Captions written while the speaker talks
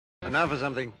And now for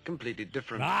something completely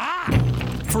different.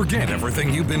 Forget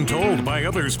everything you've been told by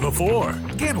others before.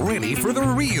 Get ready for the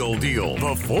real deal,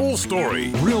 the full story,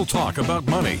 real talk about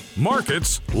money,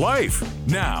 markets, life.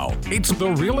 Now, it's The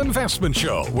Real Investment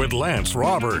Show with Lance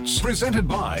Roberts, presented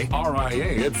by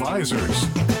RIA Advisors.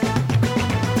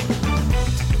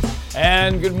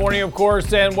 And good morning, of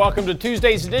course, and welcome to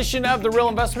Tuesday's edition of The Real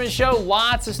Investment Show.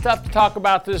 Lots of stuff to talk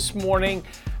about this morning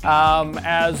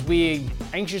as we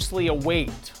anxiously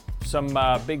await some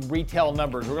big retail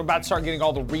numbers. We're about to start getting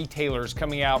all the retailers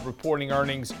coming out, reporting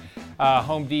earnings,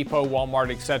 Home Depot,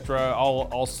 Walmart, etc.,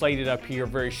 all slated up here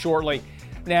very shortly.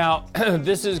 Now,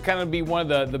 this is kind of be one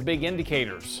of the big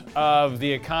indicators of the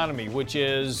economy, which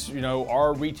is,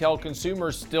 are retail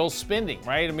consumers still spending,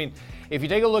 right? I mean, if you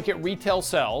take a look at retail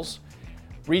sales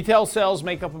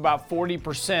make up about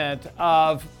 40%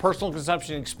 of personal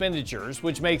consumption expenditures,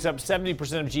 which makes up 70%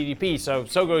 of GDP.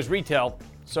 So goes retail,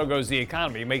 so goes the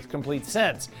economy. It makes complete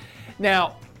sense.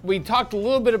 Now, we talked a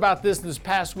little bit about this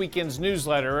past weekend's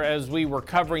newsletter as we were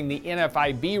covering the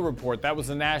NFIB report. That was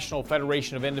the National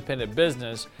Federation of Independent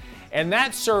Business. And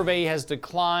that survey has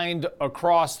declined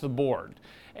across the board.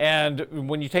 And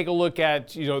when you take a look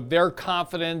at, their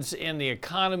confidence in the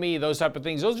economy, those type of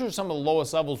things, those are some of the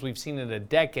lowest levels we've seen in a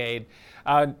decade.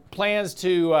 Plans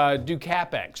to do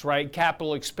CapEx, right?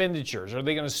 Capital expenditures. Are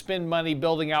they going to spend money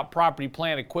building out property,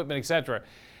 plant, equipment, etc.?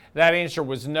 That answer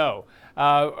was no.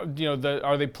 Are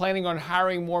they planning on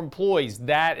hiring more employees?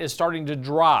 That is starting to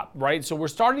drop, right? So we're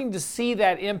starting to see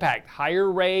that impact. Higher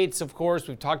rates, of course,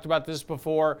 we've talked about this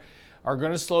before, are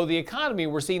going to slow the economy.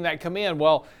 We're seeing that come in.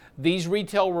 Well, these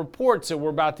retail reports that we're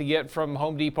about to get from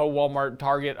Home Depot, Walmart,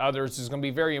 Target, others is going to be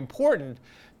very important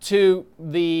to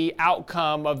the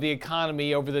outcome of the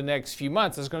economy over the next few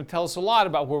months. It's going to tell us a lot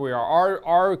about where we are.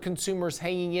 Are consumers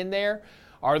hanging in there?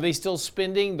 Are they still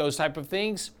spending? Those type of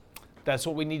things. That's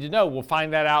what we need to know. We'll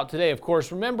find that out today. Of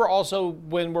course, remember also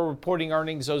when we're reporting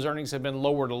earnings, those earnings have been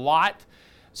lowered a lot.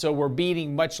 So we're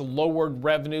beating much lowered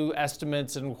revenue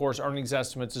estimates and, of course, earnings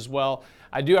estimates as well.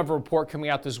 I do have a report coming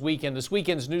out this weekend. This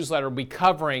weekend's newsletter will be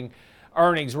covering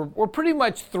earnings. We're pretty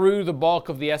much through the bulk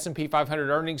of the S&P 500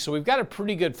 earnings, so we've got a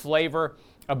pretty good flavor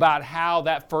about how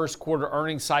that first quarter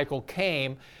earnings cycle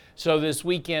came. So this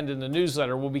weekend in the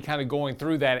newsletter, we'll be kind of going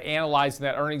through that, analyzing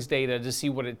that earnings data to see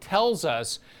what it tells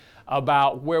us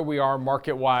about where we are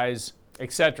market-wise,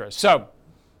 etc. So,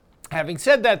 having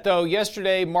said that, though,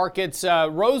 yesterday markets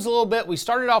rose a little bit. We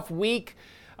started off weak.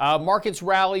 Markets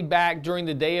rallied back during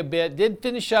the day a bit, did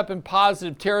finish up in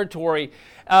positive territory.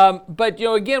 But,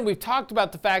 again, we've talked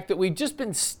about the fact that we've just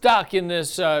been stuck in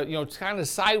this, kind of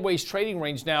sideways trading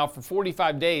range now for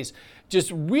 45 days,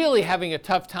 just really having a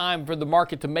tough time for the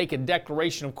market to make a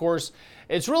declaration. Of course,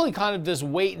 it's really kind of this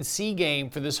wait and see game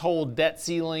for this whole debt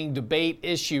ceiling debate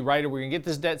issue, right? Are we going to get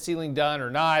this debt ceiling done or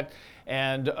not?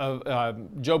 And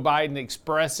Joe Biden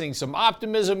expressing some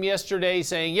optimism yesterday,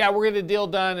 saying, yeah, we're getting a deal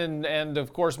done. And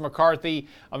of course, McCarthy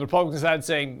on the Republican side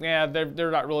saying, yeah,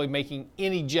 they're not really making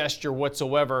any gesture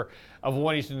whatsoever of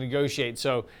wanting to negotiate.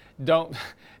 So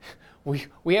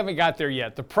we haven't got there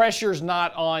yet. The pressure's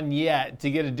not on yet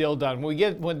to get a deal done.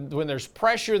 When there's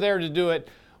pressure there to do it,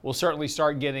 we'll certainly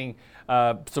start getting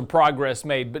some progress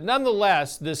made. But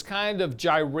nonetheless, this kind of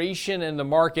gyration in the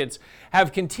markets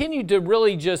have continued to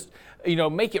really just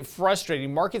make it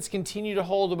frustrating. Markets continue to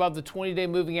hold above the 20-day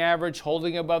moving average,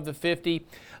 holding above the 50.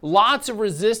 Lots of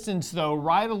resistance, though,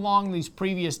 right along these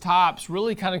previous tops,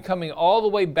 really kind of coming all the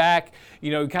way back,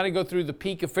 kind of go through the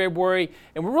peak of February.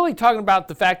 And we're really talking about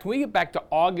the fact when we get back to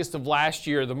August of last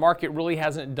year, the market really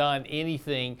hasn't done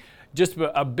anything, just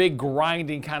a big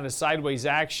grinding kind of sideways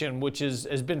action, which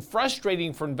has been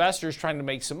frustrating for investors trying to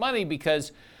make some money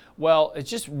because, well, it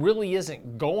just really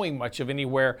isn't going much of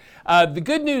anywhere. The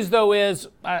good news, though, is,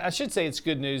 I should say it's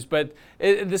good news, but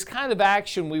this kind of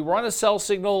action, we run a sell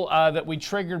signal that we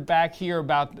triggered back here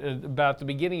about the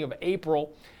beginning of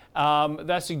April.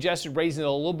 That suggested raising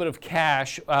a little bit of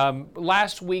cash.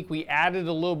 Last week, we added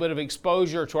a little bit of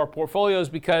exposure to our portfolios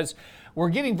because we're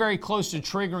getting very close to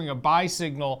triggering a buy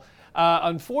signal.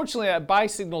 Unfortunately, that buy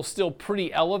signal is still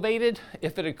pretty elevated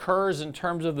if it occurs in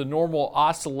terms of the normal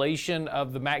oscillation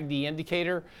of the MACD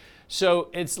indicator. So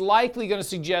it's likely going to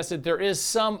suggest that there is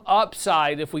some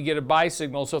upside if we get a buy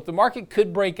signal. So if the market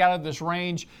could break out of this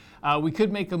range, we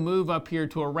could make a move up here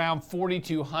to around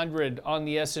 4,200 on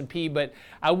the S&P, but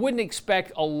I wouldn't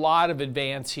expect a lot of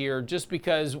advance here just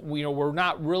because we're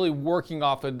not really working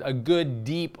off a good,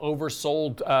 deep,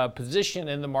 oversold position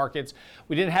in the markets.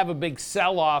 We didn't have a big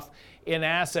sell-off in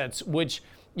assets, which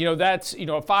that's,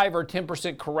 a 5 or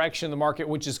 10% correction in the market,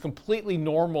 which is completely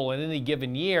normal in any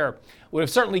given year, would have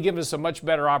certainly given us a much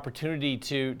better opportunity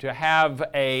to have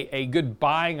a good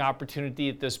buying opportunity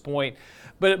at this point.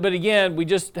 But again, we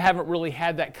just haven't really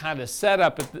had that kind of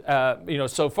setup,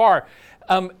 so far.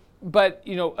 But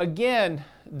again,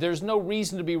 there's no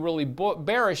reason to be really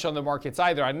bearish on the markets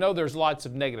either. I know there's lots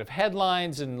of negative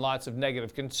headlines and lots of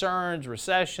negative concerns,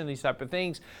 recession, these type of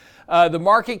things. The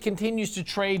market continues to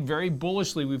trade very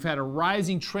bullishly. We've had a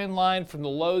rising trend line from the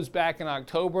lows back in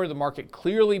October. The market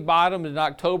clearly bottomed in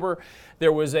October.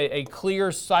 There was a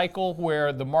clear cycle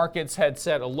where the markets had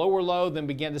set a lower low, then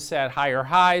began to set higher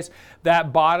highs.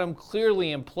 That bottom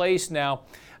clearly in place now.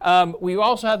 We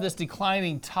also have this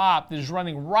declining top that is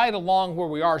running right along where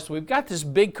we are. So we've got this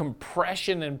big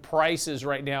compression in prices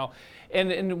right now.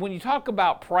 And when you talk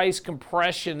about price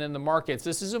compression in the markets,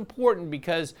 this is important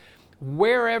because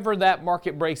wherever that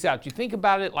market breaks out, you think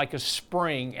about it like a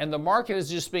spring, and the market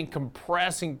has just been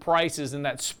compressing prices, and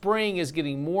that spring is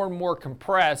getting more and more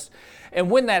compressed. And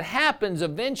when that happens,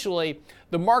 eventually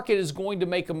the market is going to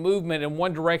make a movement in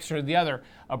one direction or the other.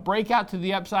 A breakout to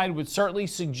the upside would certainly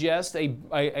suggest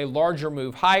a larger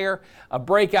move higher. A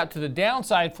breakout to the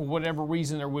downside, for whatever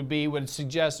reason there would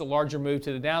suggest a larger move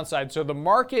to the downside. So the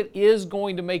market is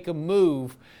going to make a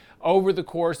move over the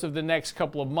course of the next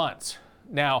couple of months.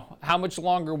 Now, how much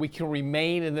longer we can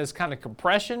remain in this kind of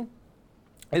compression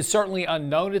is certainly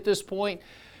unknown at this point,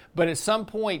 but at some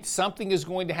point, something is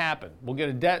going to happen. We'll get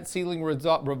a debt ceiling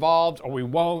revolved, or we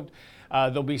won't.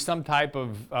 There'll be some type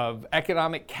of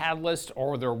economic catalyst,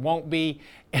 or there won't be,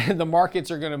 and the markets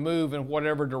are going to move in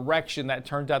whatever direction that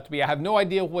turns out to be. I have no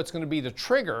idea what's going to be the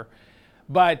trigger,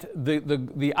 but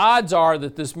the odds are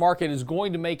that this market is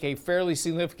going to make a fairly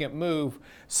significant move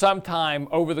sometime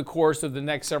over the course of the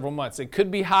next several months. It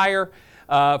could be higher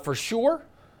for sure.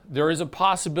 There is a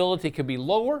possibility it could be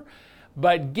lower.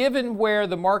 But given where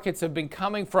the markets have been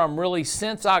coming from really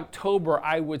since October,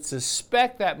 I would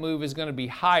suspect that move is going to be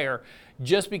higher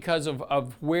just because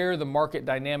of where the market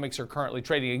dynamics are currently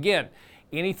trading. Again,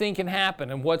 anything can happen,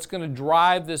 and what's going to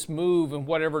drive this move in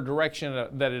whatever direction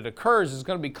that it occurs is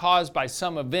going to be caused by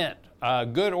some event,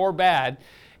 good or bad,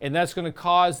 and that's going to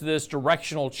cause this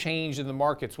directional change in the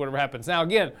markets, whatever happens. Now,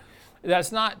 again,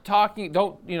 that's not talking,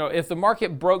 if the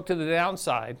market broke to the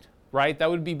downside, right, that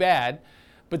would be bad,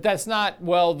 but that's not,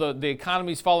 the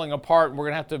economy's falling apart and we're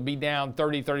going to have to be down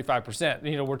 30,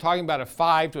 35%. We're talking about a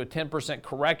 5 to a 10%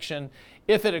 correction.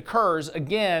 If it occurs,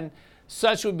 again,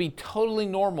 such would be totally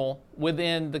normal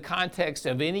within the context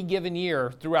of any given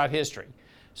year throughout history.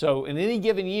 So in any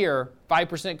given year,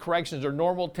 5% corrections are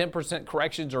normal, 10%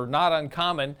 corrections are not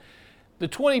uncommon. The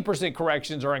 20%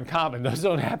 corrections are uncommon. Those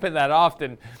don't happen that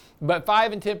often. But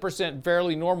 5 and 10%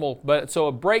 fairly normal. But so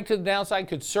a break to the downside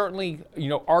could certainly,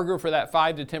 argue for that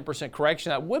 5 to 10% correction.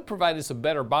 That would provide us a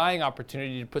better buying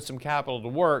opportunity to put some capital to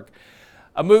work.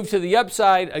 A move to the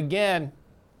upside, again,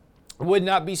 would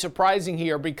not be surprising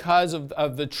here because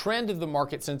of the trend of the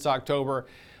market since October.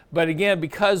 But again,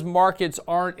 because markets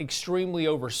aren't extremely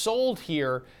oversold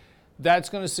here, that's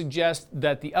going to suggest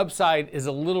that the upside is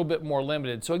a little bit more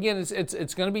limited. So again,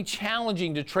 it's going to be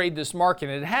challenging to trade this market.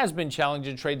 And it has been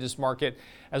challenging to trade this market.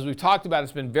 As we've talked about,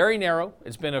 it's been very narrow.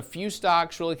 It's been a few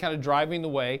stocks really kind of driving the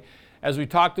way. As we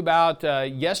talked about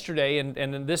yesterday,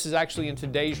 and this is actually in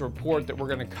today's report that we're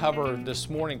going to cover this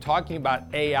morning, talking about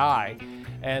AI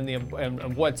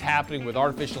and what's happening with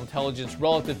artificial intelligence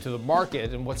relative to the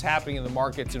market and what's happening in the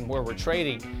markets and where we're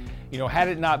trading. Had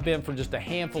it not been for just a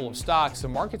handful of stocks, the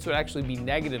markets would actually be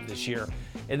negative this year.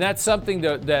 And that's something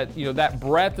that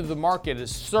breadth of the market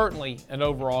is certainly an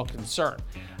overall concern.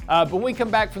 But when we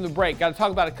come back from the break, got to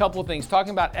talk about a couple of things.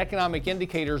 Talking about economic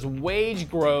indicators, wage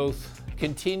growth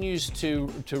continues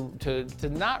to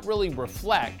not really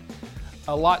reflect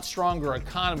a lot stronger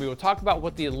economy. We'll talk about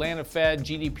what the Atlanta Fed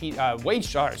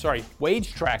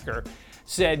wage tracker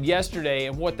said yesterday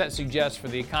and what that suggests for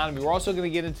the economy. We're also going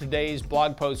to get into today's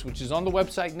blog post, which is on the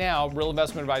website now,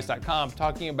 realinvestmentadvice.com,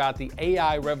 talking about the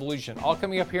AI revolution. All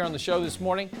coming up here on the show this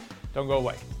morning. Don't go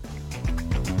away.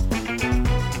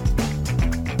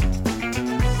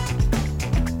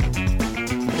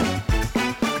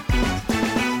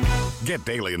 Get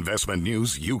daily investment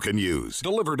news you can use,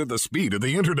 delivered at the speed of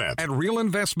the internet at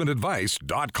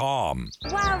realinvestmentadvice.com.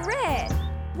 Wow, Red,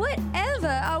 whatever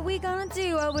are we gonna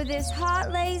do over this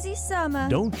hot, lazy summer?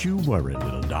 Don't you worry,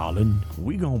 little darling.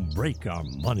 We gonna break our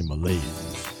money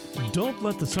malaise. Don't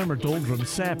let the summer doldrums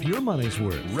sap your money's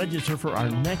worth. Register for our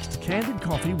next Candid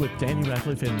Coffee with Danny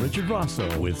Ratliff and Richard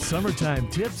Rosso with summertime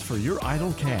tips for your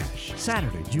idle cash.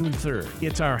 Saturday, June 3rd.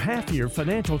 It's our half-year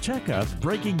financial checkup,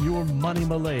 breaking your money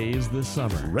malaise this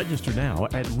summer. Register now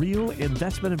at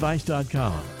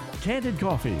realinvestmentadvice.com. Candid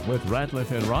Coffee with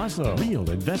Ratliff and Rosso.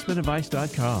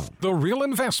 realinvestmentadvice.com. The Real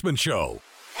Investment Show.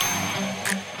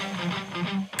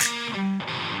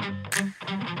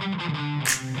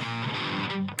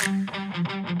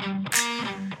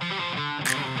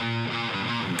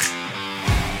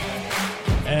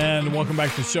 And welcome back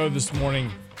to the show this morning.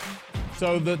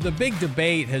 So the big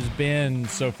debate has been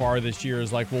so far this year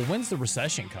is like, well, when's the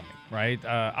recession coming, right?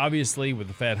 Obviously, with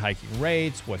the Fed hiking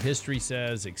rates, what history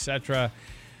says, etc.,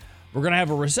 we're going to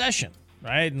have a recession,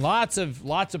 right? And lots of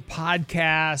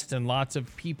podcasts and lots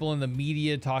of people in the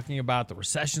media talking about the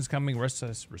recession's coming,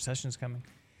 recession's coming.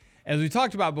 As we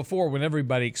talked about before, when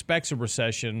everybody expects a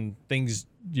recession, things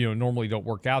normally don't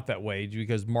work out that way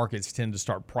because markets tend to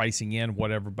start pricing in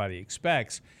what everybody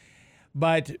expects.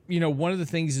 But, one of the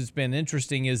things that's been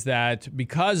interesting is that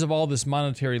because of all this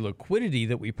monetary liquidity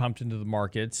that we pumped into the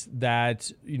markets,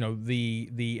 that,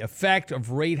 the effect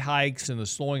of rate hikes and the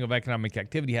slowing of economic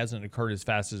activity hasn't occurred as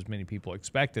fast as many people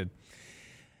expected.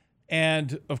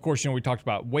 And, of course, we talked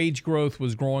about wage growth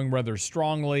was growing rather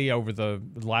strongly over the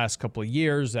last couple of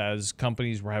years as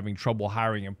companies were having trouble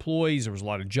hiring employees. There was a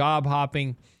lot of job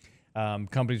hopping.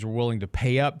 Companies were willing to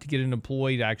pay up to get an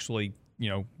employee to actually,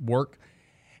 work.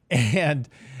 And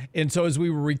so as we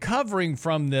were recovering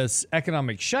from this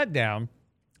economic shutdown,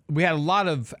 we had a lot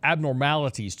of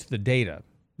abnormalities to the data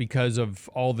because of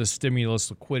all the stimulus,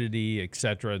 liquidity, et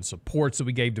cetera, and supports that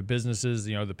we gave to businesses,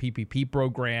 the PPP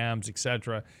programs, et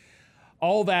cetera.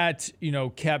 All that,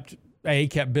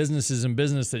 kept businesses in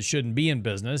business that shouldn't be in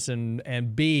business.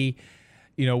 And B,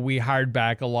 we hired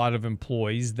back a lot of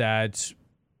employees that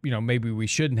maybe we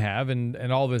shouldn't have.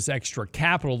 And all this extra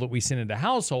capital that we sent into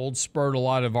households spurred a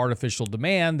lot of artificial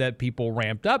demand that people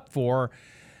ramped up for,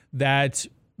 that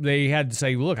they had to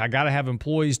say, look, I got to have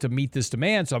employees to meet this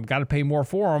demand, so I've got to pay more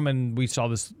for them. And we saw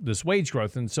this wage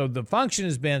growth. And so the function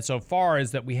has been so far is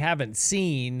that we haven't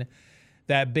seen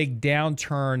that big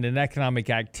downturn in economic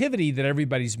activity that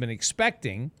everybody's been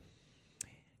expecting.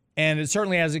 And it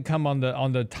certainly hasn't come on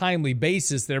the timely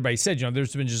basis that everybody said.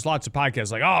 There's been just lots of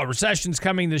podcasts like, oh, recession's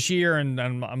coming this year and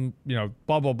I'm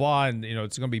blah, blah, blah, and,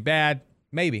 it's going to be bad.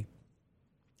 Maybe.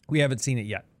 We haven't seen it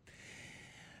yet.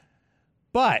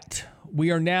 But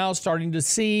we are now starting to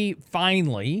see,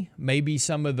 finally, maybe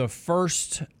some of the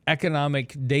first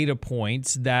economic data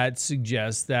points that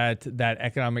suggest that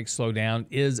economic slowdown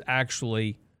is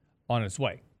actually on its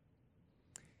way.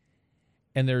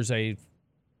 And there's a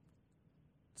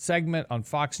segment on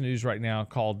Fox News right now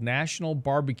called National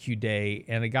Barbecue Day,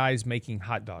 and a guy's making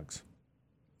hot dogs.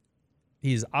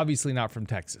 He's obviously not from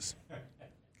Texas.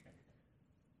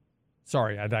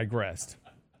 Sorry, I digressed.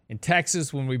 In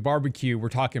Texas, when we barbecue, we're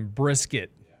talking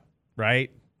brisket,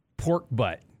 right? Pork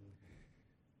butt,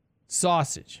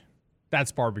 sausage.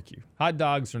 That's barbecue. Hot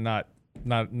dogs are not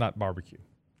barbecue.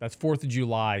 That's 4th of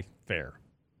July fare,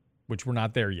 which we're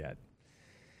not there yet.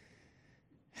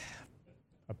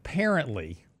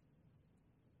 Apparently,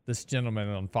 this gentleman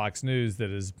on Fox News that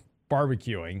is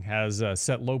barbecuing has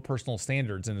set low personal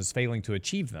standards and is failing to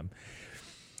achieve them.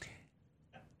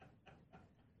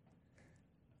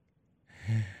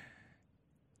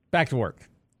 Back to work.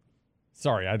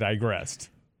 Sorry, I digressed.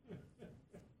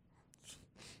 That's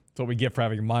what we get for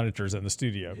having monitors in the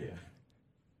studio.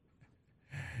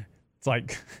 Yeah. It's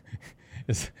like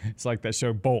it's like that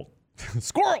show Bolt.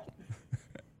 Squirrel!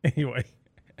 Anyway.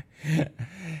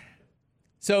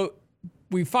 So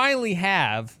we finally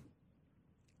have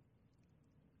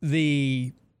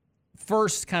the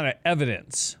first kind of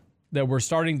evidence that we're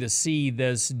starting to see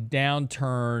this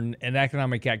downturn in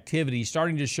economic activity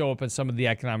starting to show up in some of the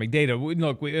economic data.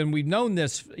 And we've known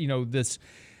this,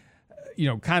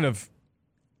 kind of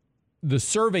the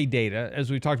survey data,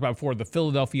 as we talked about before, the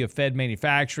Philadelphia Fed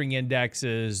manufacturing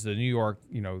indexes, the New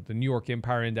York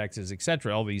Empire indexes, et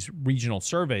cetera, all these regional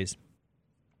surveys.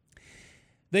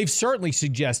 They've certainly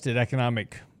suggested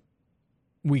economic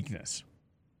weakness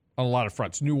on a lot of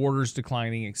fronts, new orders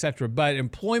declining, et cetera. But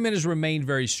employment has remained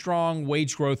very strong,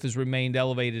 wage growth has remained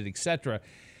elevated, et cetera.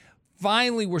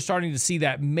 Finally, we're starting to see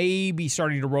that maybe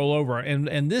starting to roll over.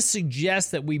 And this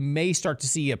suggests that we may start to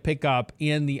see a pickup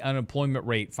in the unemployment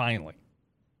rate finally.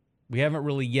 We haven't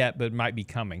really yet, but it might be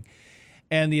coming.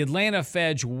 And the Atlanta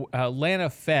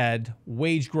Fed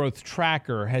wage growth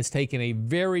tracker has taken a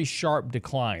very sharp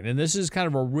decline. And this is kind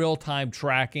of a real-time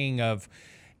tracking of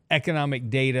economic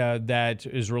data that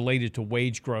is related to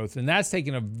wage growth, and that's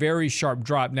taken a very sharp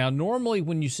drop. Now, normally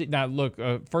when you see, now look,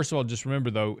 first of all, just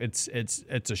remember though, it's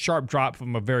a sharp drop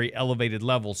from a very elevated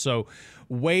level. So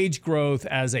wage growth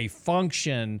as a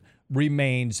function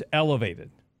remains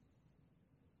elevated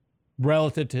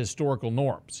relative to historical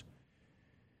norms.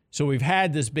 So we've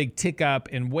had this big tick up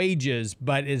in wages,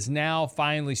 but is now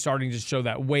finally starting to show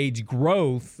that wage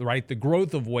growth, right? The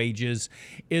growth of wages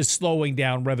is slowing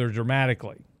down rather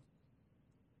dramatically.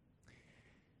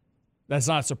 That's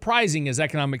not surprising as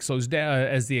economic slows down,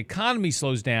 as the economy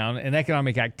slows down and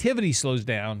economic activity slows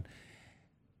down.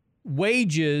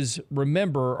 Wages,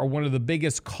 remember, are one of the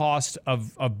biggest costs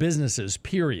of businesses,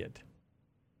 period.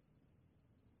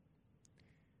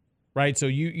 Right, so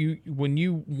you when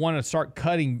you want to start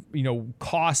cutting,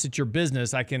 costs at your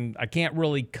business, I can't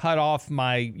really cut off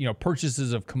my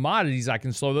purchases of commodities. I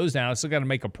can slow those down. I still got to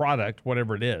make a product,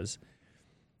 whatever it is,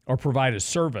 or provide a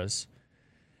service.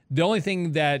 The only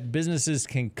thing that businesses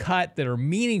can cut that are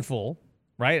meaningful,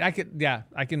 right? I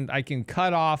can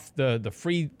cut off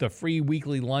the free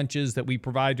weekly lunches that we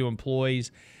provide to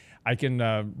employees. I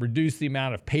can reduce the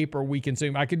amount of paper we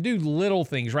consume. I can do little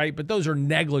things, right? But those are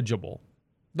negligible.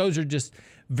 Those are just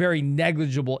very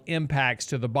negligible impacts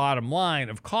to the bottom line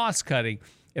of cost cutting.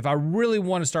 If I really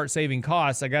want to start saving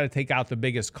costs, I got to take out the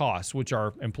biggest costs, which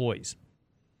are employees.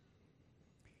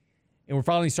 And we're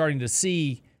finally starting to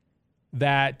see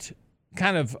that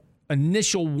kind of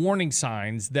initial warning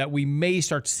signs that we may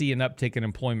start to see an uptick in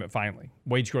employment finally,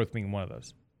 wage growth being one of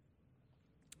those.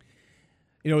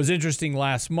 It was interesting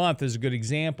last month as a good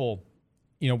example.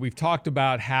 We've talked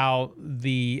about how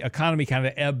the economy kind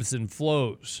of ebbs and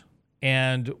flows.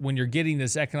 And when you're getting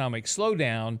this economic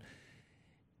slowdown,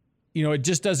 it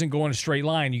just doesn't go in a straight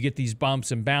line. You get these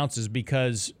bumps and bounces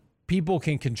because people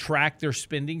can contract their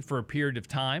spending for a period of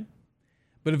time.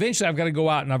 But eventually I've got to go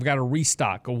out and I've got to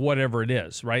restock or whatever it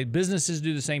is, right? Businesses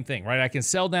do the same thing, right? I can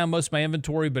sell down most of my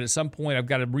inventory, but at some point I've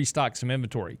got to restock some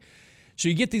inventory. So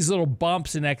you get these little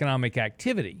bumps in economic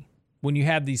activity when you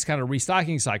have these kind of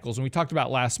restocking cycles. And we talked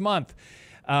about last month,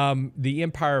 the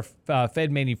Empire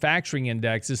Fed Manufacturing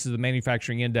Index. This is the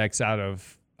manufacturing index out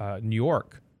of New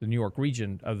York, the New York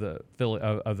region of the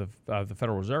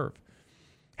Federal Reserve,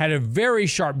 had a very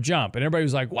sharp jump. And everybody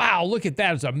was like, wow, look at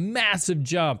that. It's a massive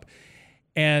jump.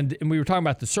 And we were talking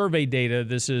about the survey data.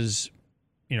 This is,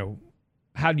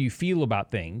 how do you feel about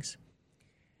things?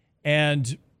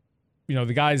 And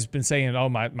the guy's been saying, oh,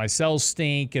 my sales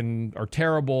stink and are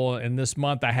terrible. And this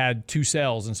month I had 2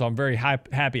 sales. And so I'm very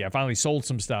happy. I finally sold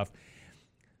some stuff.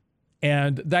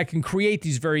 And that can create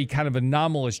these very kind of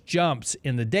anomalous jumps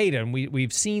in the data. And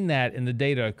we've seen that in the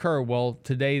data occur. Well,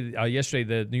 yesterday,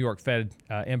 the New York Fed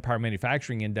Empire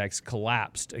Manufacturing Index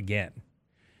collapsed again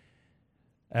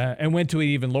and went to an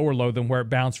even lower low than where it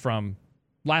bounced from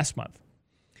last month.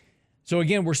 So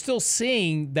again, we're still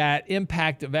seeing that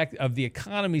impact of the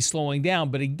economy slowing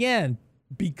down. But again,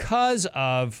 because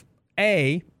of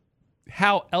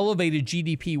how elevated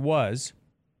GDP was,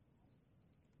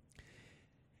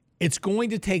 it's going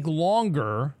to take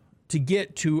longer to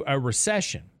get to a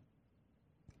recession.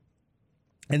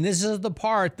 And this is the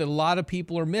part that a lot of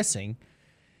people are missing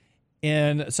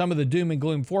in some of the doom and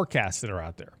gloom forecasts that are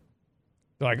out there.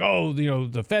 They're like, oh,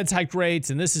 the Fed's hiked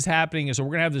rates and this is happening, and so we're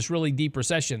going to have this really deep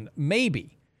recession.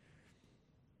 Maybe.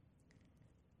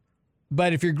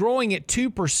 But if you're growing at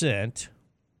 2%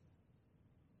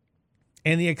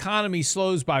 and the economy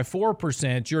slows by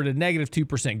 4%, you're at a negative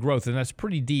 2% growth, and that's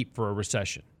pretty deep for a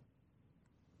recession.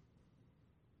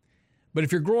 But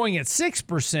if you're growing at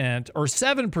 6% or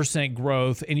 7%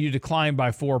 growth and you decline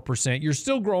by 4%, you're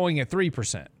still growing at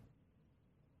 3%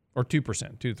 or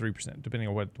 2%, 2 to 3%, depending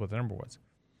on what the number was.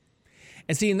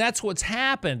 And see, and that's what's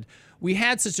happened. We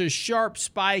had such a sharp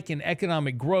spike in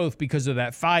economic growth because of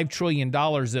that $5 trillion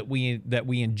that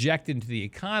we inject into the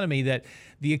economy, that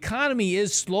the economy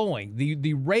is slowing.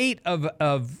 The rate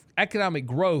of economic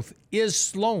growth is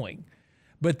slowing,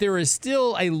 but there is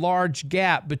still a large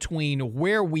gap between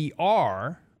where we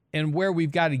are and where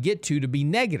we've got to get to be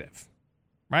negative,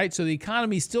 right? So the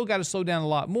economy's still got to slow down a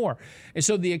lot more. And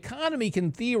so the economy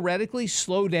can theoretically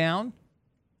slow down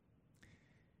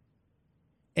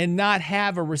and not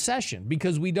have a recession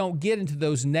because we don't get into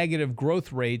those negative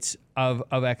growth rates of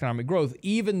economic growth,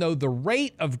 even though the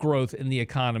rate of growth in the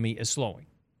economy is slowing.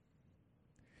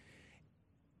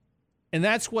 And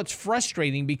that's what's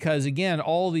frustrating because, again,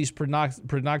 all these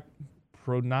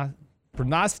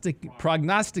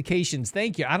prognostications,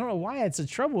 thank you. I don't know why I had such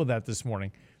trouble with that this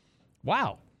morning.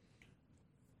 Wow.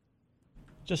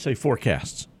 Just say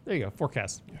forecasts. There you go,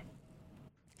 forecasts. Yeah.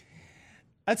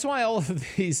 That's why all of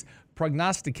these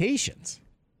prognostications,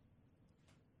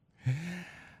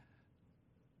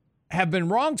 have been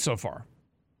wrong so far.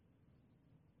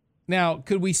 Now,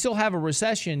 could we still have a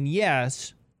recession?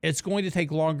 Yes. It's going to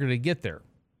take longer to get there.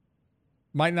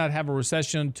 Might not have a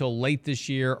recession until late this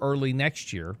year, early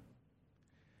next year,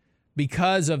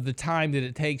 because of the time that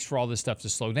it takes for all this stuff to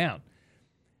slow down.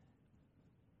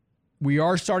 We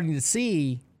are starting to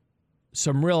see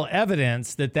some real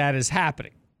evidence that that is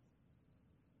happening.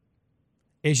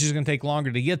 It's just going to take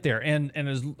longer to get there. And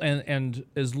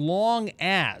as long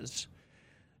as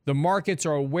the markets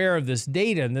are aware of this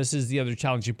data, and this is the other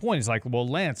challenging point, it's like, well,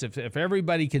 Lance, if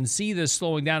everybody can see this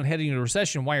slowing down, heading into a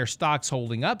recession, why are stocks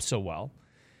holding up so well?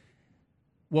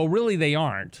 Well, really, they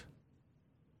aren't.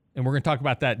 And we're going to talk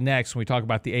about that next when we talk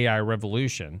about the AI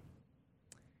revolution.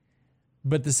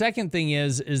 But the second thing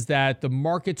is that the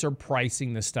markets are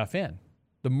pricing this stuff in.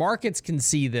 The markets can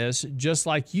see this just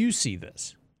like you see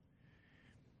this.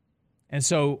 And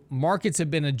so markets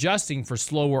have been adjusting for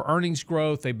slower earnings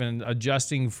growth. They've been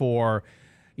adjusting for,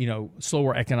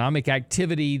 slower economic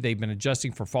activity. They've been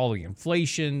adjusting for falling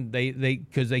inflation.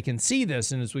 Because they can see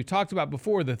this. And as we talked about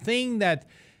before, the thing that,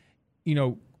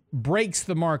 breaks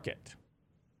the market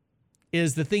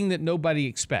is the thing that nobody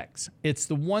expects. It's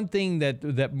the one thing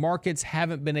that markets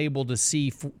haven't been able to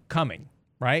see coming,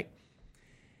 right?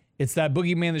 It's that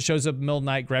boogeyman that shows up in the middle of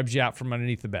the night, grabs you out from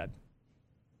underneath the bed.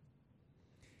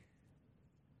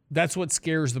 That's what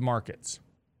scares the markets.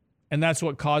 And that's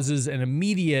what causes an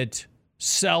immediate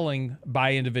selling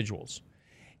by individuals.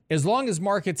 As long as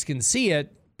markets can see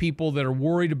it, people that are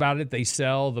worried about it, they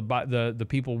sell. The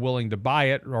people willing to buy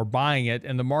it are buying it,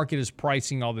 and the market is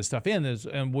pricing all this stuff in,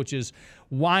 and which is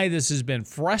why this has been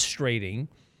frustrating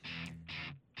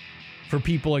for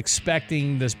people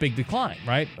expecting this big decline,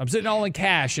 right? I'm sitting all in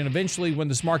cash, and eventually when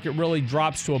this market really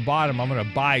drops to a bottom, I'm going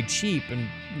to buy cheap, and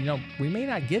we may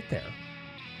not get there.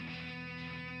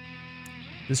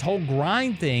 This whole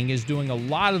grind thing is doing a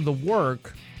lot of the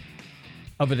work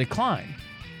of a decline.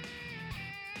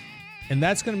 And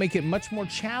that's going to make it much more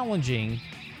challenging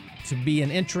to be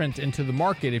an entrant into the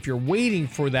market if you're waiting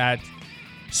for that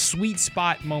sweet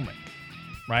spot moment,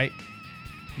 right?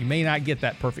 You may not get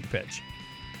that perfect pitch.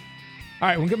 All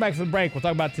right, we'll get back to the break. We'll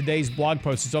talk about today's blog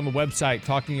post. It's on the website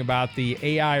talking about the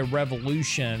AI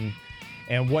revolution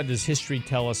and what does history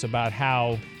tell us about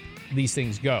how these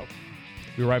things go.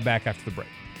 We'll be right back after the break.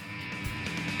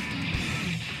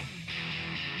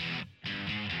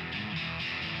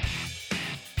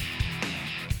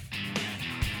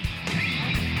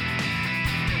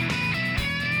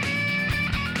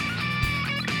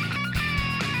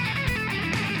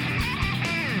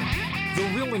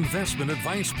 Investment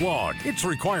Advice blog. It's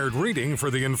required reading for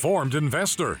the informed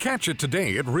investor. Catch it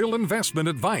today at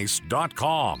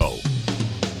realinvestmentadvice.com.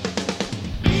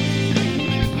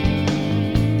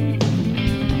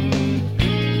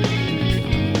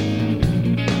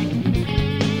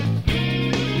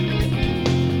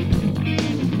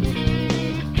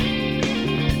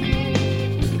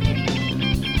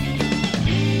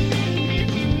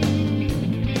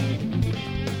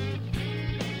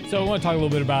 So I want to talk a little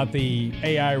bit about the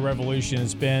AI revolution.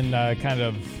 It's been kind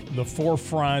of the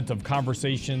forefront of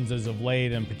conversations as of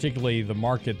late, and particularly the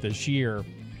market this year.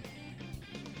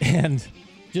 And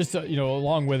just,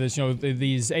 along with this,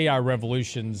 these AI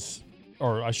revolutions,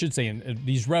 or I should say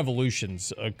these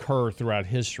revolutions occur throughout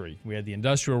history. We had the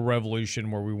Industrial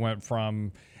Revolution where we went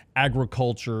from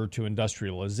agriculture to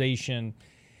industrialization.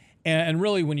 And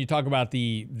really when you talk about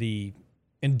the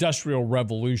Industrial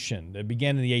Revolution that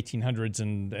began in the 1800s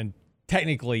and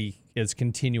technically is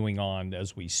continuing on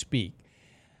as we speak,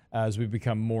 as we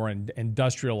become more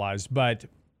industrialized. But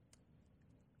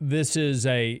this is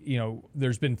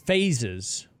there's been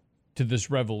phases to this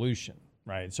revolution,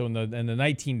 right? So in the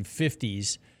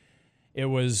 1950s, it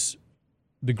was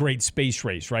the great space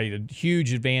race, right?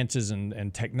 Huge advances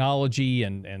in technology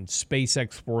and space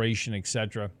exploration, et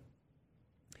cetera,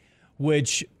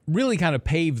 which really kind of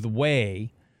paved the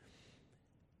way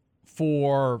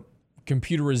for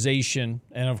computerization.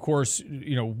 And of course,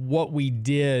 what we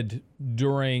did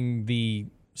during the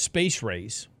space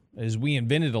race is we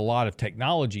invented a lot of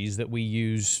technologies that we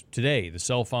use today, the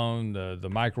cell phone, the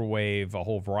microwave, a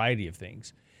whole variety of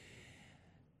things.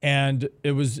 And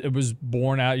it was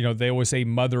born out, they always say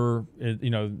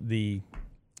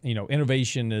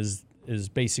innovation is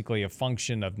basically a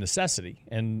function of necessity.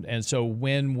 And so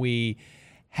when we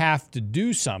have to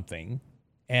do something,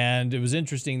 and it was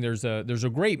interesting, there's a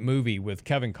great movie with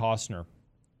Kevin Costner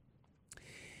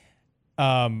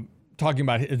talking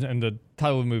about, and the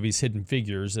title of the movie is Hidden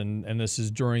Figures, and this is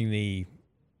during the,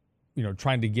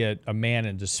 trying to get a man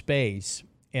into space,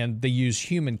 and they use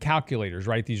human calculators,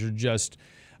 right? These are just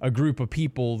a group of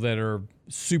people that are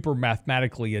super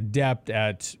mathematically adept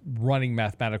at running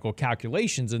mathematical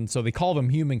calculations, and so they call them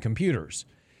human computers.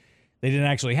 They didn't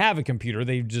actually have a computer.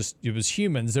 It was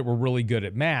humans that were really good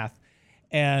at math.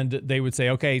 And they would say,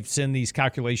 okay, send these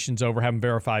calculations over, have them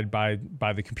verified by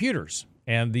the computers.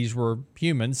 And these were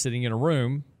humans sitting in a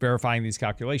room verifying these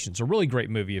calculations. A really great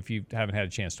movie if you haven't had a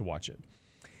chance to watch it.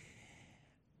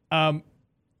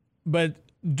 But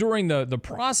during the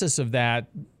process of that,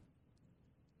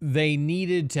 they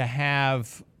needed to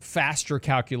have faster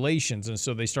calculations. And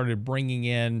so they started bringing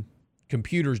in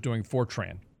computers doing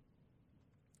Fortran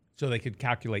so they could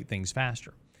calculate things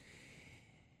faster.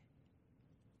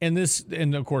 And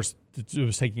of course, it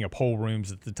was taking up whole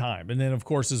rooms at the time. And then, of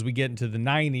course, as we get into the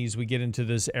 90s, we get into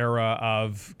this era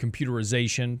of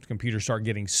computerization. Computers start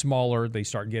getting smaller. They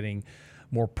start getting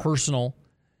more personal.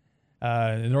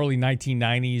 In the early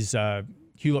 1990s,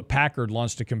 Hewlett-Packard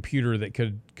launched a computer that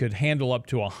could handle up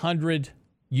to 100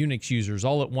 Unix users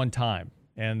all at one time.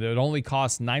 And it only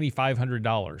cost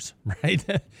 $9,500,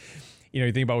 right?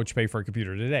 You think about what you pay for a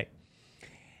computer today.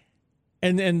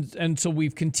 And so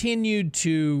we've continued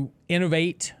to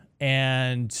innovate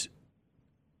and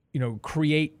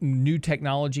create new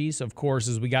technologies. Of course,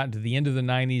 as we got into the end of the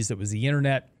 90s, it was the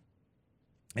internet,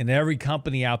 and every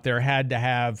company out there had to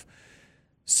have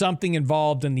something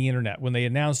involved in the internet. When they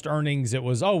announced earnings, it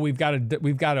was, we've got a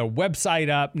website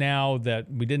up now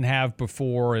that we didn't have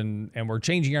before, and we're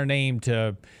changing our name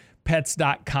to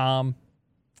pets.com.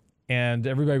 And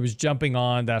everybody was jumping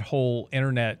on that whole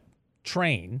internet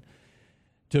train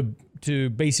to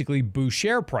basically boost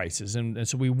share prices. And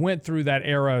so we went through that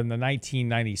era in the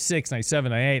 1996, 97,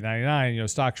 98, 99.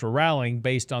 Stocks were rallying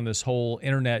based on this whole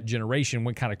internet generation,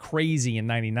 went kind of crazy in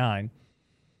 99.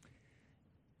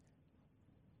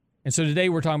 And so today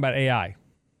we're talking about AI,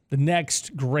 the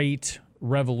next great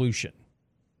revolution.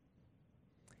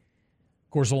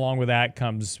 Of course, along with that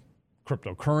comes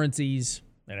cryptocurrencies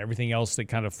and everything else that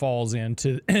kind of falls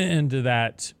into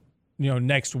that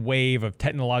next wave of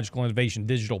technological innovation,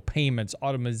 digital payments,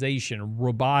 automation,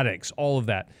 robotics, all of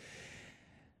that.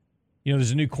 There's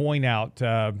a new coin out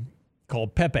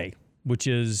called Pepe, which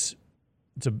is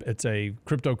it's a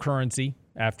cryptocurrency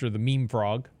after the meme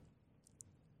frog.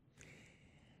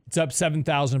 It's up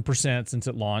 7,000% since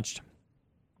it launched.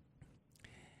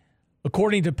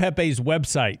 According to Pepe's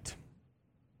website,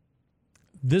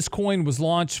 this coin was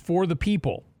launched for the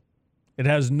people. It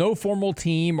has no formal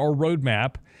team or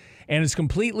roadmap, and is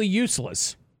completely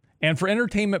useless and for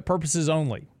entertainment purposes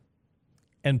only.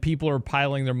 And people are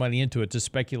piling their money into it to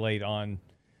speculate on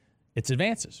its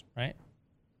advances, right?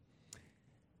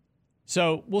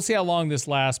 So we'll see how long this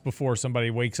lasts before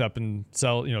somebody wakes up and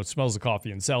smells the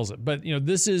coffee and sells it. But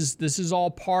this is all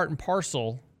part and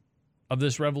parcel of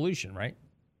this revolution, right?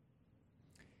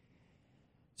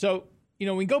 So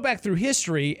we go back through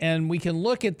history and we can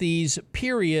look at these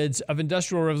periods of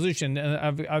industrial revolution.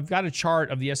 And I've got a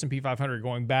chart of the S&P 500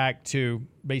 going back to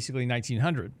basically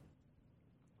 1900.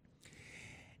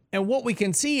 And what we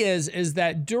can see is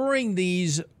that during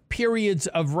these periods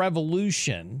of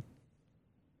revolution,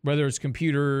 whether it's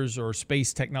computers or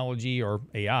space technology or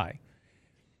AI,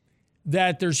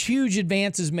 that there's huge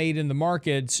advances made in the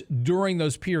markets during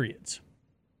those periods.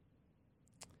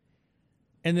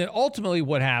 And then ultimately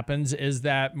what happens is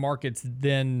that markets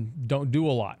then don't do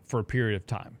a lot for a period of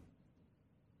time.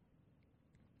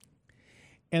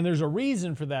 And there's a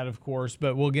reason for that, of course,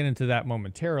 but we'll get into that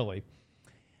momentarily.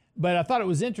 But I thought it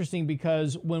was interesting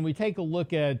because when we take a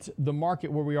look at the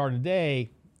market where we are today,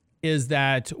 is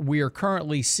that we are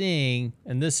currently seeing,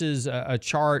 and this is a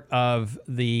chart of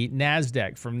the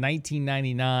NASDAQ from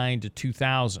 1999 to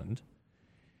 2000,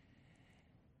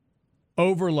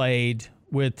 overlaid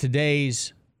with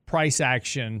today's price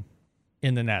action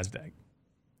in the NASDAQ,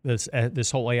 this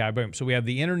whole AI boom. So we have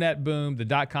the internet boom, the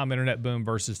dot-com internet boom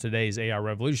versus today's AI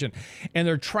revolution. And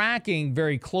they're tracking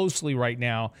very closely right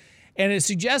now. And it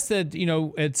suggests that,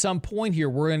 at some point here,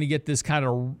 we're going to get this kind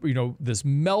of, this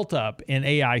melt up in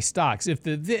AI stocks, if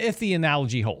the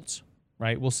analogy holds,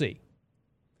 right? We'll see.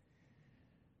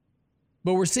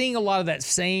 But we're seeing a lot of that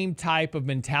same type of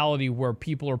mentality where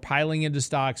people are piling into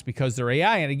stocks because they're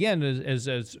AI. And again,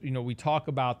 as we talk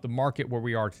about the market where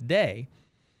we are today,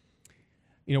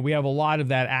 we have a lot of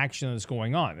that action that's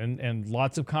going on and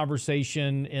lots of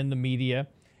conversation in the media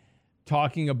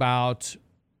talking about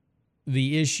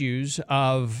the issues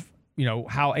of,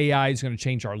 how AI is going to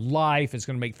change our life. It's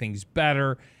going to make things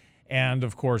better. And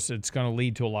of course, it's going to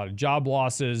lead to a lot of job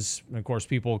losses. And of course,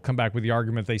 people come back with the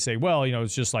argument. They say, well,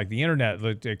 it's just like the internet.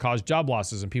 It caused job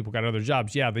losses and people got other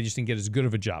jobs. Yeah, they just didn't get as good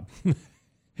of a job.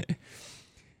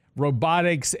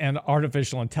 robotics and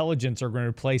artificial intelligence are going to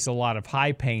replace a lot of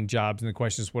high-paying jobs. And the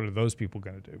question is, what are those people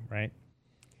going to do, right?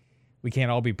 We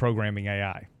can't all be programming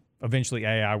AI. Eventually,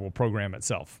 AI will program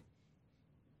itself.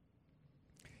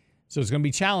 So it's going to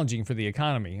be challenging for the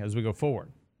economy as we go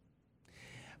forward.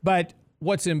 But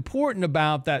what's important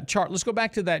about that chart, let's go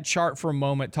back to that chart for a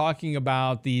moment, talking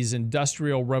about these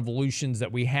industrial revolutions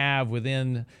that we have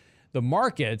within the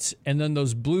markets, and then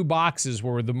those blue boxes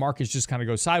where the markets just kind of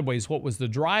go sideways. What was the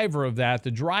driver of that?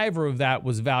 The driver of that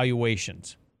was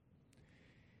valuations.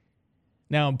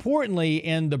 Now, importantly,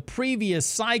 in the previous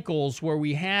cycles where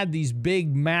we had these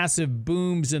big, massive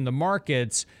booms in the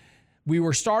markets, we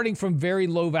were starting from very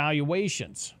low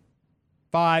valuations,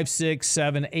 5, 6,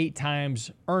 7, 8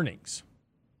 times earnings.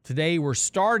 Today, we're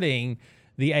starting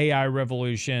the AI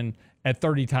revolution at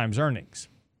 30 times earnings.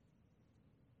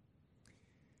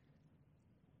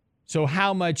 So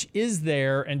how much is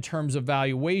there in terms of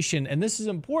valuation? And this is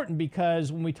important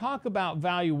because when we talk about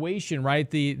valuation, right,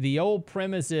 the old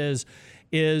premise is,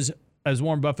 as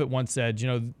Warren Buffett once said,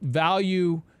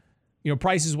 value,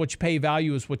 price is what you pay,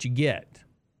 value is what you get.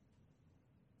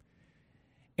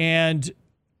 And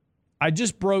I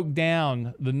just broke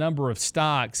down the number of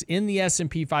stocks in the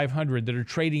S&P 500 that are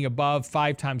trading above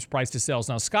 5 times price to sales.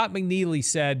 Now, Scott McNealy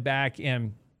said back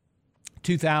in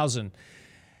 2000,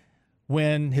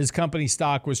 when his company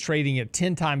stock was trading at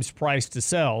 10 times price to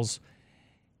sales,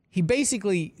 he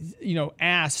basically,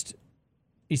 asked,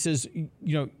 he says,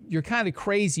 you're kind of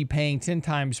crazy paying 10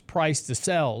 times price to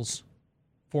sales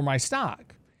for my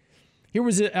stock. Here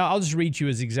was it. I'll just read you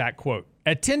his exact quote.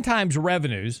 At 10 times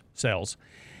revenues, sales,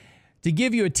 to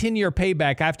give you a 10-year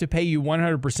payback, I have to pay you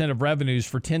 100% of revenues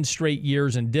for 10 straight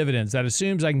years in dividends. That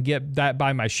assumes I can get that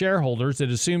by my shareholders. It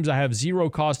assumes I have zero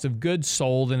cost of goods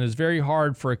sold, and which is very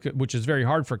hard for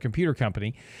a computer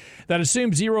company. That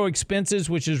assumes zero expenses,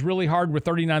 which is really hard with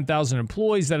 39,000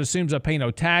 employees. That assumes I pay no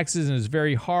taxes and is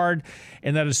very hard.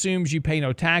 And that assumes you pay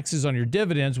no taxes on your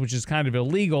dividends, which is kind of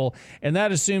illegal. And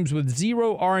that assumes with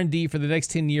zero R&D for the next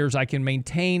 10 years, I can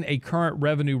maintain a current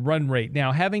revenue run rate.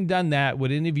 Now, having done that,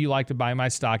 would any of you like to buy my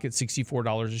stock at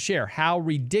 $64 a share? How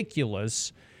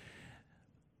ridiculous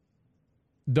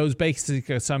those basic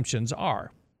assumptions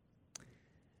are.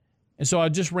 And so I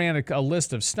just ran a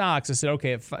list of stocks. I said,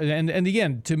 okay, and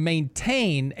again, to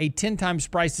maintain a 10 times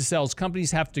price to sales,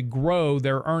 companies have to grow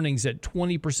their earnings at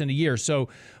 20% a year. So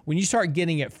when you start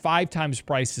getting at 5 times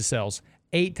price to sales,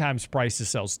 8 times price to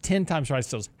sales, 10 times price to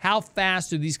sales, how fast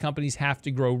do these companies have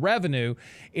to grow revenue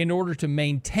in order to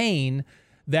maintain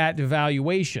that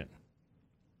valuation?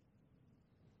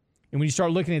 And when you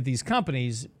start looking at these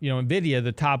companies, NVIDIA,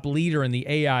 the top leader in the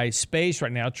AI space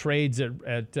right now, trades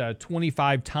at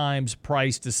 25 times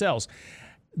price to sales.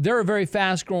 They're a very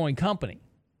fast-growing company.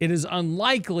 It is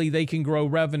unlikely they can grow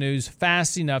revenues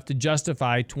fast enough to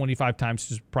justify 25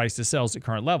 times price to sales at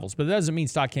current levels. But that doesn't mean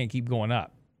stock can't keep going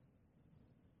up.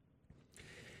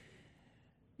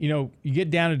 You get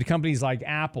down into companies like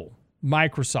Apple,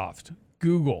 Microsoft,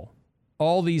 Google.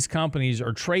 All these companies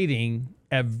are trading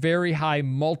at very high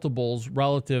multiples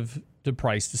relative to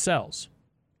price to sales.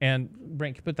 And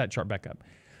Brent, put that chart back up.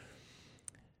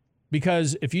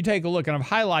 Because if you take a look, and I've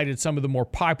highlighted some of the more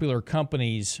popular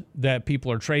companies that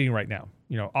people are trading right now,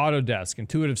 Autodesk,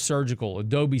 Intuitive Surgical,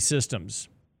 Adobe Systems,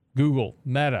 Google,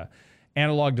 Meta,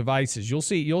 Analog Devices. You'll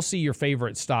see your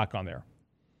favorite stock on there.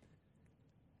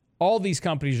 All these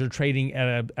companies are trading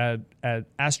at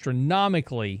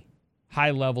astronomically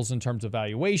high levels in terms of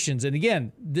valuations. And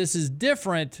again, this is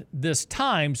different this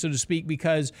time, so to speak,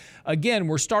 because again,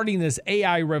 we're starting this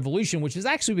AI revolution, which has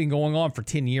actually been going on for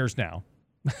 10 years now.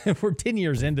 We're 10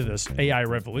 years into this AI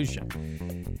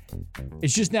revolution.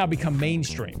 It's just now become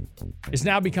mainstream. It's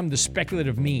now become the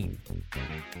speculative meme.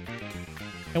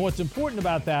 And what's important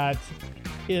about that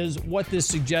is what this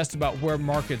suggests about where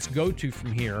markets go to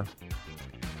from here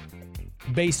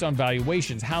based on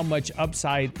valuations. How much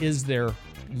upside is there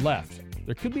left?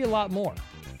 There could be a lot more,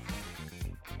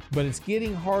 but it's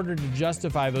getting harder to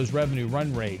justify those revenue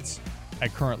run rates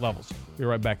at current levels. We'll be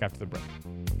right back after the break.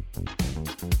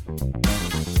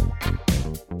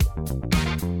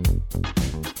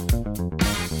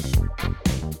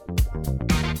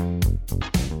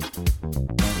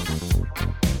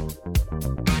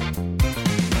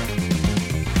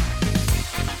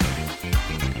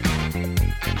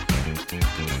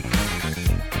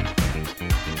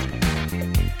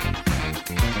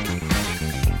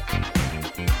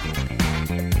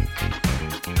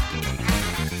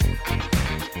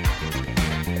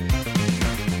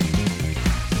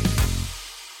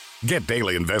 Get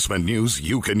daily investment news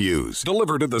you can use,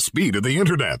 delivered at the speed of the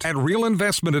internet at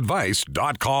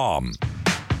realinvestmentadvice.com.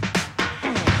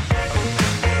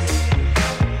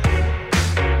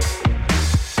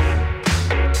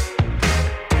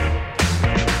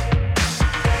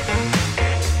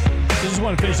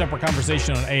 want to finish up our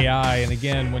conversation on AI. And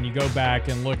again, when you go back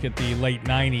and look at the late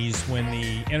 90s when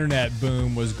the internet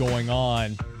boom was going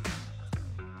on,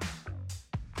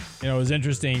 it was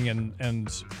interesting.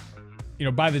 And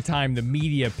by the time the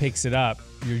media picks it up,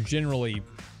 you're generally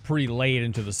pretty late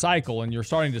into the cycle. And you're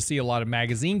starting to see a lot of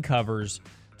magazine covers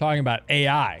talking about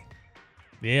AI.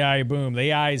 The AI boom, the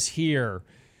AI is here.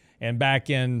 And back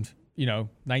in,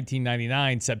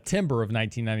 1999, September of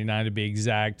 1999 to be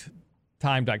exact,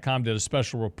 Time.com did a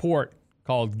special report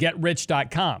called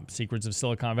GetRich.com, Secrets of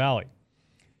Silicon Valley.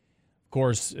 Of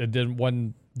course, it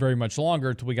wasn't very much longer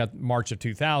until we got March of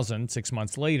 2000, 6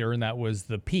 months later, and that was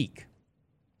the peak.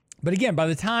 But again, by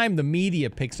the time the media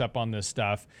picks up on this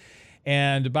stuff,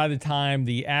 and by the time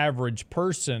the average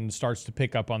person starts to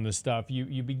pick up on this stuff,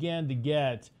 you begin to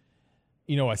get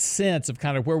a sense of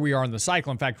kind of where we are in the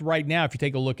cycle. In fact, right now, if you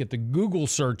take a look at the Google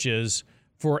searches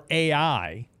for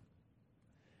AI,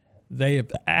 they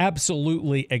have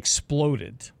absolutely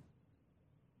exploded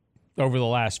over the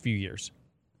last few years.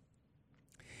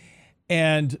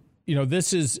 And,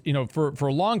 this is, for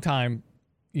a long time,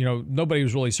 nobody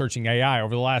was really searching AI.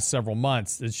 Over the last several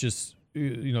months, it's just,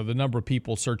 the number of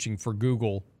people searching for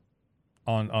Google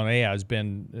on AI has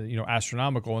been,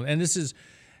 astronomical. And this is,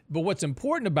 but what's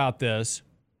important about this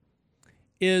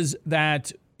is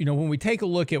that, when we take a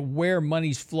look at where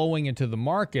money's flowing into the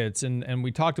markets, and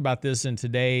we talked about this in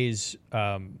today's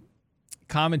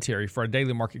commentary for our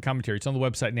daily market commentary. It's on the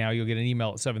website now. You'll get an email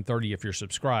at 7:30 if you're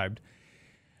subscribed.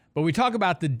 But we talk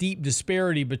about the deep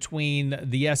disparity between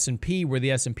the S&P, where the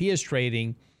S&P is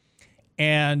trading,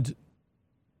 and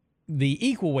the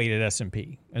equal weighted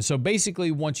S&P. And so basically,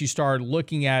 once you start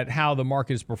looking at how the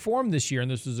market has performed this year,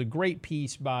 and this was a great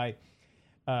piece by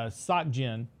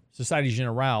SocGen, Societe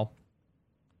Generale,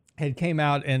 had came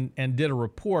out and did a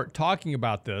report talking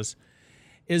about this,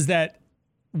 is that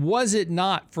was it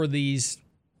not for these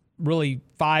really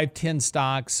 5-10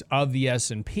 stocks of the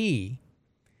S&P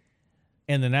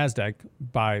and the NASDAQ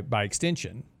by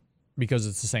extension, because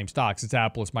it's the same stocks, it's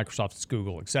Apple, it's Microsoft, it's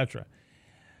Google, etc.,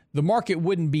 the market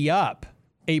wouldn't be up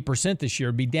 8% this year,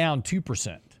 it'd be down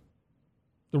 2%.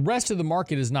 The rest of the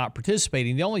market is not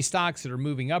participating. The only stocks that are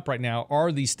moving up right now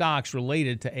are these stocks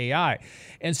related to AI.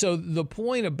 And so the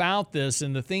point about this,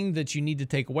 and the thing that you need to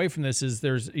take away from this, is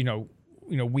there's,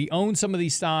 we own some of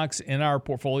these stocks in our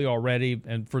portfolio already,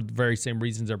 and for the very same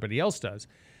reasons everybody else does.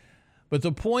 But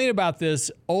the point about this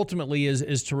ultimately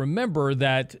is to remember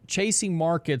that chasing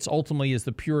markets ultimately is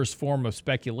the purest form of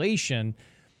speculation.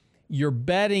 You're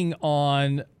betting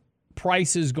on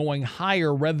prices going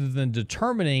higher rather than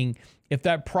determining if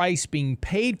that price being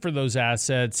paid for those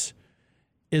assets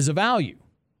is a value.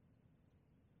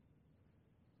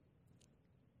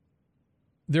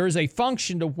 There is a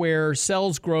function to where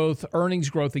sales growth, earnings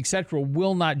growth, et cetera,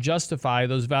 will not justify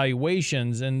those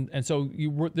valuations. And so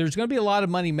there's going to be a lot of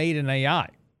money made in AI.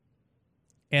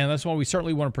 And that's why we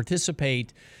certainly want to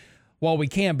participate while we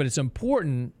can. But it's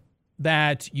important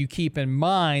that you keep in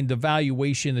mind the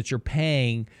valuation that you're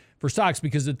paying for stocks,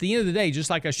 because at the end of the day,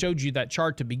 just like I showed you that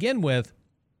chart to begin with,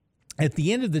 at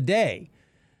the end of the day,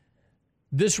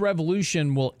 this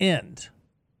revolution will end.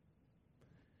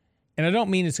 And I don't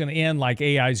mean it's going to end like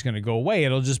AI is going to go away.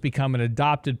 It'll just become an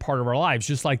adopted part of our lives,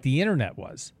 just like the internet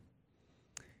was.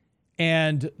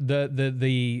 And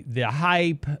the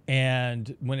hype,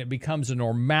 and when it becomes a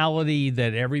normality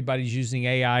that everybody's using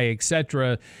AI, et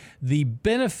cetera, the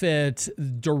benefit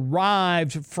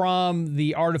derived from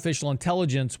the artificial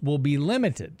intelligence will be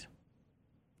limited.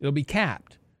 It'll be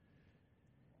capped.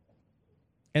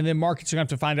 And then markets are going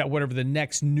to have to find out whatever the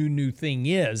next new thing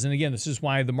is. And again, this is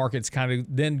why the markets kind of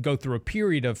then go through a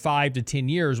period of 5 to 10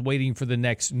 years waiting for the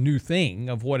next new thing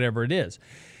of whatever it is.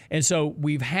 And so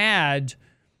we've had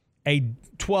a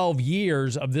 12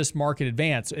 years of this market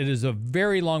advance. It is a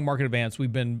very long market advance.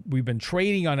 We've been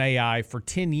trading on AI for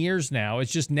 10 years now.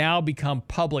 It's just now become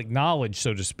public knowledge,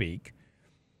 so to speak.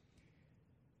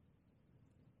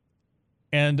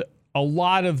 And a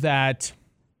lot of that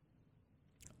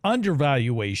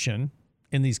undervaluation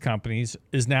in these companies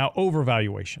is now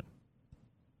overvaluation.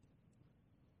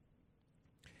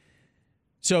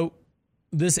 So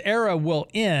this era will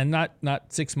end,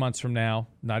 not 6 months from now,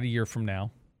 not a year from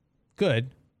now.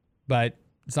 Good, but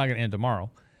it's not going to end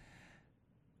tomorrow.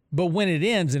 But when it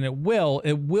ends, and it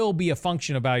will be a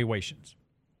function of valuations.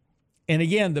 And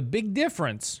again, the big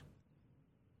difference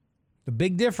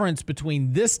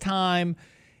between this time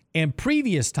and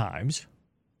previous times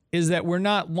is that we're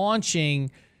not launching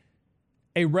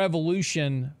a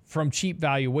revolution from cheap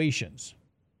valuations.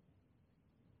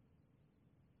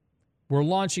 We're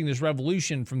launching this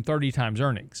revolution from 30 times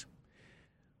earnings,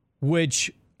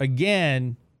 which,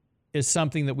 again, is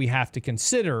something that we have to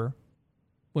consider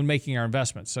when making our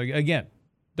investments. So again,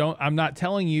 I'm not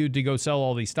telling you to go sell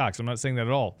all these stocks. I'm not saying that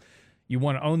at all. You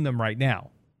want to own them right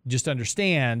now. Just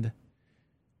understand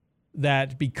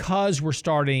that because we're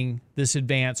starting this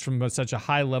advance from such a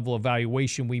high level of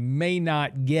valuation, we may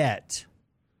not get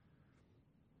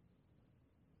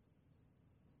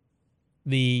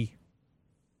the,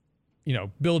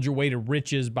 build your way to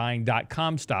riches buying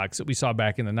 .com stocks that we saw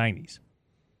back in the 90s.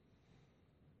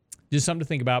 Just something to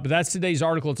think about. But that's today's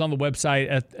article. It's on the website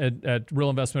at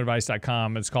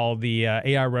realinvestmentadvice.com. It's called The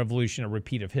AI Revolution, a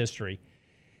Repeat of History.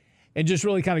 And just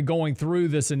really kind of going through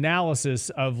this analysis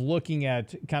of looking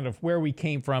at kind of where we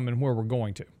came from and where we're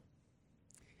going to.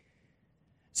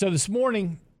 So this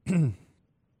morning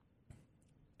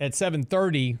at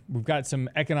 7:30, we've got some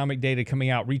economic data coming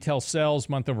out. Retail sales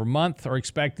month over month are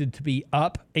expected to be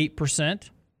up 8%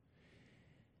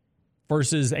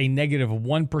 versus a negative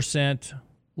 1%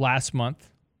 last month.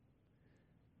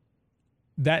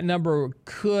 That number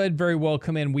could very well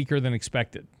come in weaker than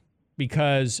expected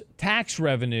because tax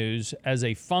revenues as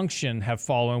a function have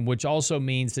fallen, which also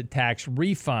means that tax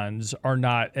refunds are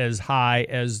not as high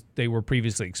as they were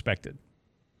previously expected.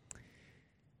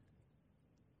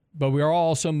 But we are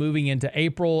also moving into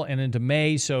April and into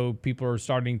May, so people are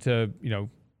starting to,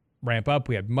 ramp up.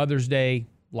 We had Mother's Day,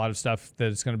 a lot of stuff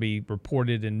that's going to be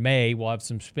reported in May. We'll have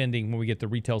some spending when we get the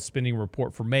retail spending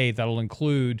report for May. That'll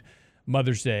include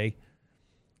Mother's Day.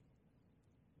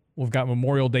 We've got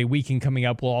Memorial Day weekend coming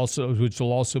up, which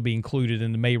will also be included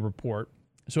in the May report.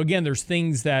 So again, there's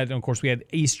things that, and of course, we had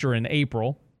Easter in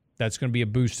April. That's going to be a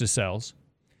boost to sales.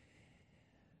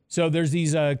 So there's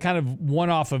these kind of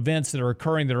one-off events that are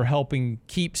occurring that are helping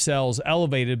keep sales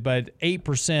elevated, but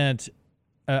 8%,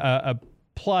 a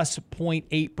plus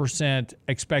 0.8%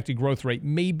 expected growth rate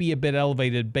may be a bit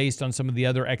elevated based on some of the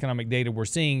other economic data we're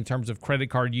seeing in terms of credit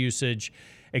card usage,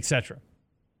 et cetera.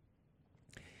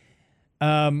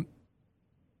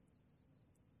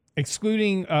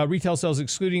 Excluding retail sales,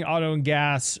 excluding auto and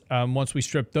gas, once we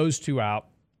strip those two out,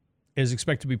 is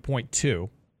expected to be 0.2.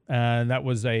 And that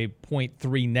was a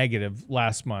 0.3 negative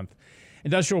last month.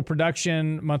 Industrial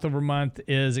production month over month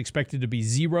is expected to be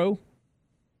 0.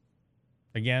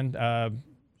 Again,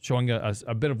 showing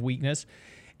a bit of weakness.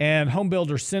 And home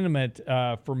builder sentiment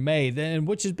for May,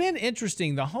 which has been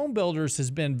interesting. The home builders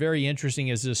has been very interesting,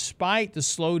 is despite the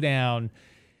slowdown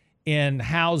in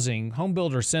housing, home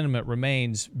builder sentiment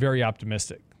remains very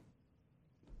optimistic.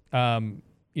 And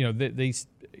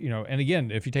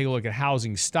again, if you take a look at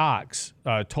housing stocks,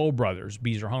 Toll Brothers,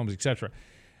 Beazer Homes, et cetera,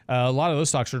 a lot of those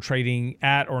stocks are trading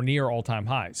at or near all-time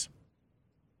highs,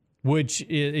 which,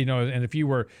 and if you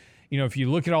were, if you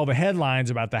look at all the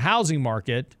headlines about the housing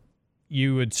market,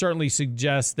 you would certainly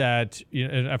suggest that,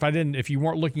 if you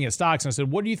weren't looking at stocks and I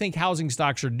said, what do you think housing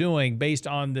stocks are doing based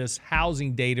on this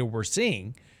housing data we're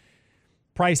seeing?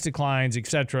 Price declines, et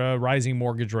cetera, rising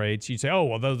mortgage rates, you'd say, oh,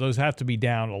 well, those have to be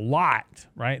down a lot,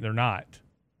 right? They're not.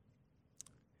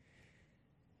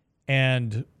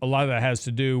 And a lot of that has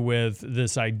to do with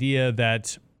this idea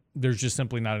that there's just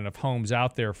simply not enough homes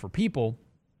out there for people.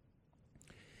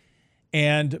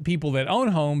 And people that own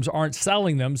homes aren't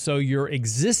selling them, so your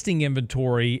existing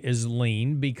inventory is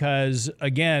lean because,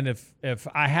 again, if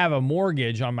I have a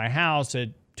mortgage on my house at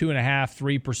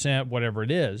 2.5%, 3%, whatever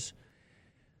it is,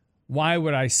 why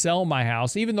would I sell my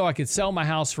house? Even though I could sell my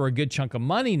house for a good chunk of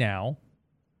money now,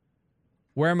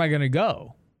 where am I going to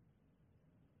go?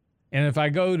 And if I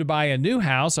go to buy a new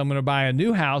house, I'm going to buy a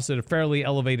new house at a fairly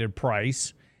elevated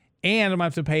price, and I'm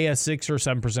going to have to pay a 6 or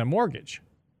 7% mortgage.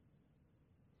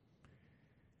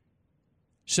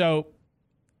 So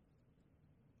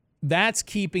that's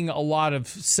keeping a lot of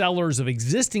sellers of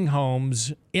existing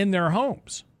homes in their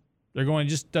homes. They're going, it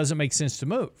just doesn't make sense to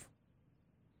move.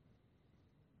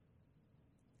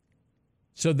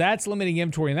 So that's limiting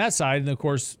inventory on that side. And of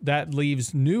course, that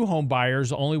leaves new home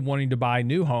buyers only wanting to buy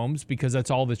new homes because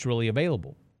that's all that's really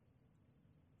available.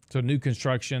 So new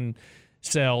construction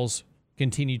sales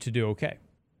continue to do okay.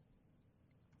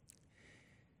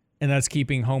 And that's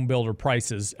keeping home builder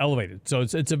prices elevated. So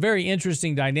it's a very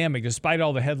interesting dynamic. Despite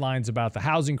all the headlines about the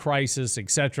housing crisis, et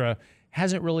cetera,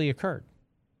 hasn't really occurred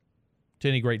to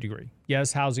any great degree.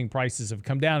 Yes, housing prices have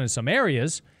come down in some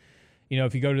areas.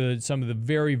 If you go to some of the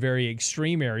very, very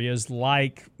extreme areas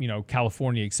like,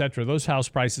 California, et cetera, those house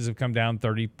prices have come down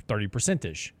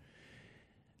 30%-ish.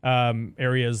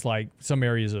 Areas like some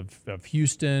areas of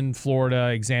Houston,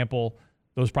 Florida, example,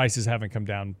 those prices haven't come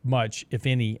down much, if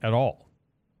any, at all.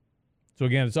 So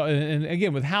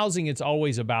again, with housing, it's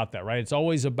always about that, right? It's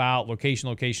always about location.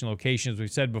 As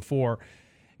we've said before,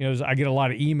 I get a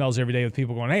lot of emails every day with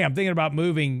people going, hey, I'm thinking about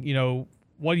moving,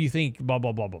 what do you think? Blah,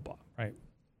 blah, blah, blah, blah, right?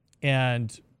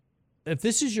 And if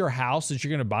this is your house that you're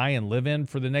going to buy and live in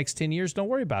for the next 10 years, don't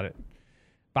worry about it.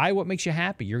 Buy what makes you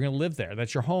happy. You're going to live there.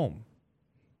 That's your home.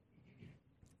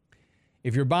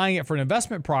 If you're buying it for an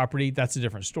investment property, that's a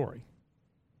different story.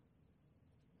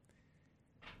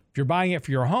 If you're buying it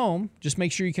for your home, just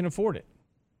make sure you can afford it.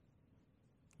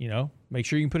 Make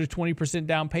sure you can put a 20%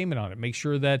 down payment on it. Make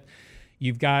sure that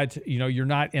you've got, you're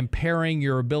not impairing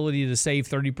your ability to save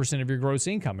 30% of your gross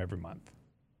income every month.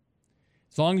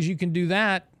 As long as you can do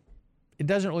that, it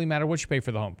doesn't really matter what you pay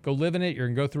for the home. Go live in it. You're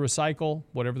going to go through a cycle,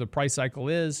 whatever the price cycle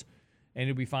is, and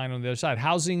you'll be fine on the other side.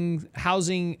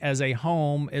 Housing as a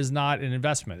home is not an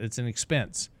investment. It's an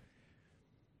expense.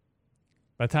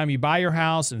 By the time you buy your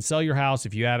house and sell your house,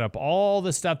 if you add up all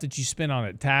the stuff that you spend on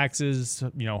it, taxes,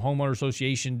 homeowner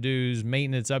association dues,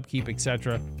 maintenance, upkeep,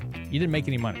 etc., you didn't make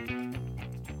any money.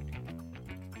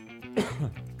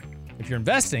 If you're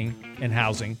investing in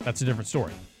housing, that's a different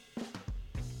story.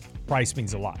 Price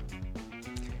means a lot.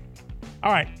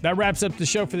 All right, that wraps up the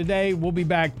show for the day. We'll be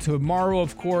back tomorrow,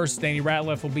 of course. Danny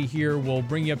Ratliff will be here. We'll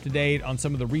bring you up to date on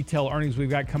some of the retail earnings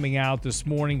we've got coming out this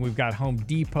morning. We've got Home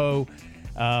Depot.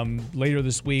 Later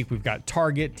this week, we've got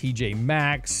Target, TJ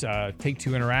Maxx,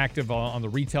 Take-Two Interactive on the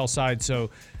retail side. So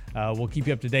we'll keep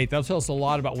you up to date. That'll tell us a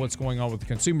lot about what's going on with the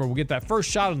consumer. We'll get that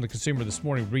first shot on the consumer this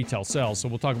morning with retail sales. So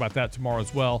we'll talk about that tomorrow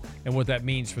as well and what that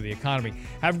means for the economy.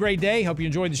 Have a great day. Hope you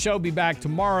enjoyed the show. Be back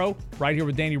tomorrow right here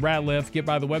with Danny Ratliff. Get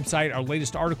by the website. Our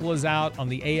latest article is out on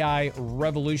the AI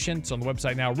revolution. It's on the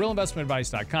website now,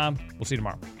 realinvestmentadvice.com. We'll see you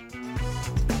tomorrow.